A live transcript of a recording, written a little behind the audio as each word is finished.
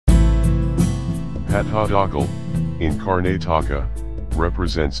Pattadakal, in Karnataka,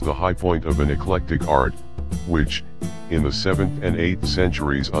 represents the high point of an eclectic art, which, in the 7th and 8th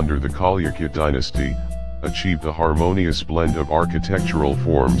centuries under the Chalukya dynasty, achieved a harmonious blend of architectural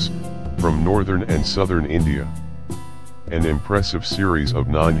forms, from northern and southern India. An impressive series of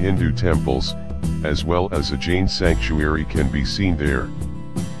non-Hindu temples, as well as a Jain sanctuary can be seen there.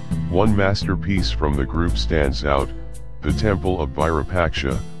 One masterpiece from the group stands out, the Temple of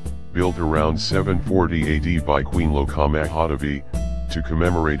Virupaksha, built around 740 AD by Queen Lokamahadevi, to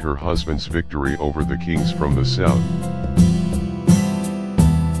commemorate her husband's victory over the kings from the south.